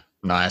 So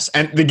nice.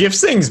 And the gifts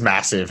thing's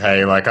massive.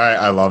 Hey, like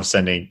I love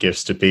sending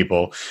gifts to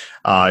people.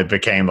 It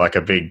became like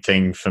a big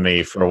thing for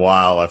me for a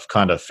while. I've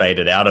kind of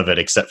faded out of it,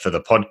 except for the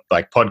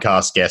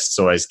podcast guests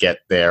always get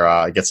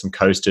some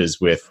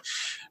coasters with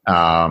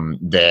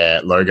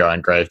their logo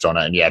engraved on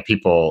it. And yeah,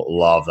 people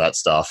love that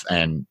stuff.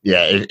 And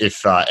yeah,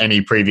 if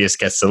any previous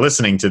guests are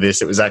listening to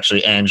this, it was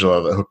actually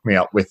Angela that hooked me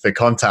up with the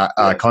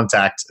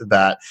contact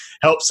that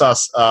helps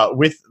us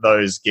with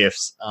those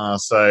gifts.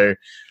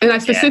 And I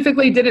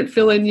specifically didn't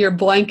fill in your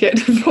blanket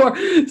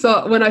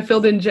so when I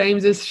filled in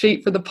James's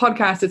sheet for the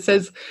podcast, it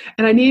says,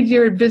 and I need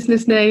your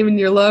business name and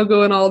your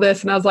logo and all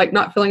this. And I was like,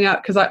 not filling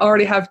out because I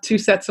already have 2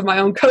 sets of my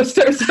own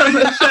coasters. So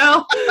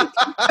Michelle,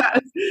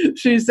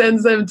 she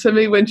sends them to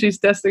me when she's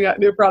testing out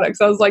new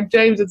products. I was like,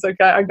 James, it's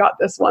okay. I got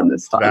this one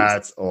this time.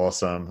 That's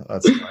awesome.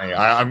 That's funny.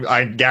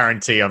 I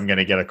guarantee I'm going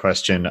to get a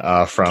question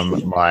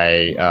from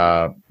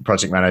my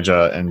project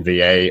manager and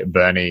VA,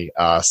 Bernie,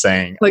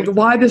 saying, like,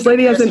 why this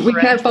lady hasn't, we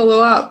can't follow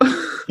up.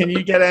 Can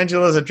you get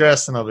Angela's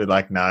address? And I'll be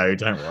like, no,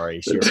 don't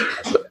worry.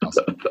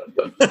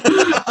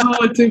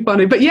 Oh, too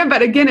funny.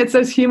 But again, it's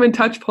those human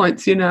touch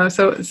points,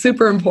 so it's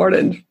super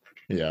important.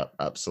 Yeah,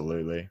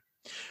 absolutely.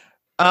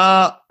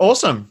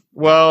 Awesome.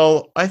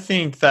 Well, I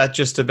think that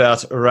just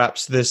about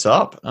wraps this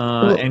up.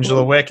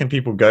 Angela, where can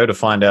people go to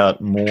find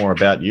out more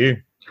about you?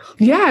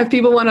 Yeah, if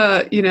people want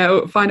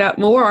to, find out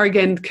more or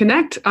again,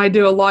 connect, I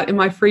do a lot in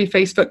my free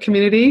Facebook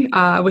community,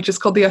 which is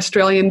called the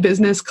Australian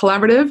Business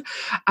Collaborative.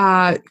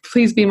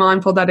 Please be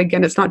mindful that,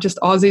 again, it's not just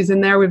Aussies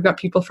in there. We've got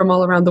people from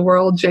all around the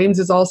world. James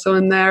is also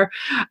in there.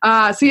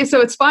 So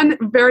it's fun.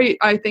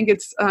 I think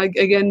it's,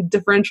 again,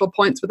 differential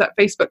points with that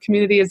Facebook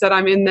community is that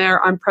I'm in there,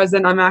 I'm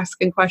present, I'm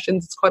asking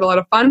questions. It's quite a lot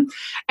of fun.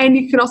 And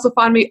you can also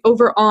find me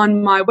over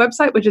on my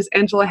website, which is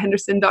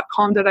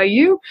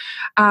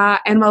angelahenderson.com.au.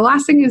 And my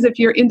last thing is if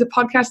you're into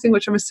podcasting,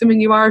 which I'm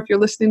assuming you are if you're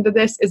listening to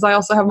this, is I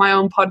also have my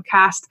own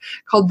podcast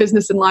called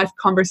Business and Life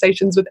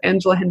Conversations with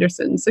Angela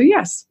Henderson. So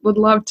yes, would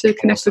love to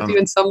connect with you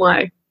in some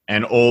way.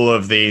 And all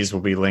of these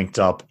will be linked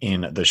up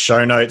in the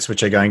show notes,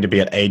 which are going to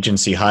be at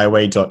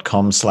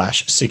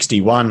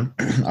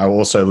agencyhighway.com/61. I will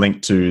also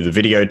link to the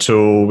video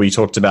tool. We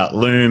talked about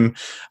Loom,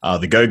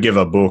 the Go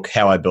Giver book,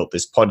 how I built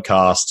this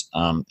podcast,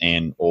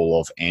 and all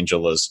of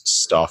Angela's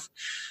stuff.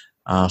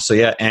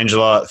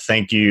 Angela,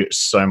 thank you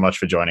so much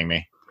for joining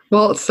me.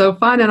 Well, it's so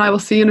fun, and I will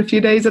see you in a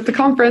few days at the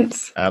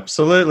conference.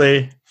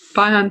 Absolutely.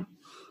 Bye, hon.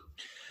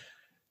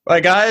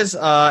 Right, guys,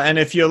 and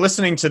if you're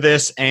listening to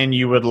this and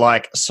you would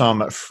like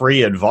some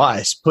free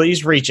advice,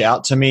 please reach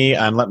out to me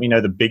and let me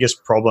know the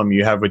biggest problem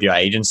you have with your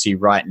agency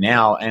right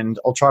now, and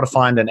I'll try to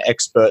find an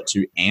expert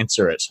to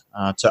answer it.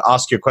 To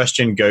ask your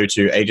question, go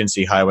to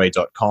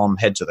agencyhighway.com,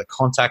 head to the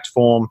contact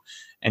form,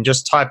 and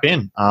just type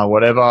in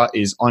whatever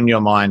is on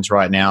your minds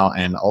right now,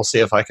 and I'll see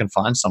if I can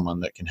find someone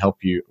that can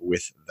help you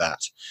with that.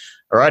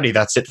 Alrighty,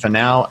 that's it for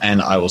now,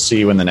 and I will see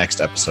you in the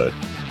next episode.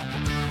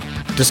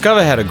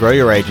 Discover how to grow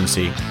your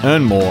agency,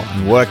 earn more,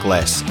 and work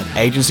less at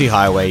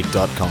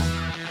agencyhighway.com.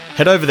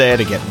 Head over there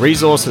to get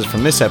resources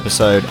from this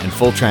episode and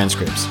full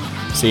transcripts.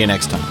 See you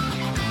next time.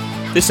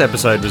 This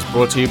episode was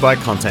brought to you by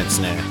Content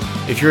Snare.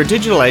 If you're a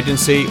digital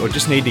agency or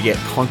just need to get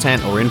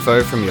content or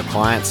info from your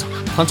clients,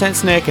 Content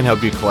Snare can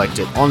help you collect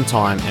it on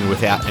time and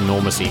without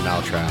enormous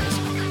email trails.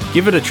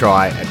 Give it a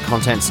try at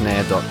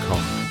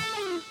contentsnare.com.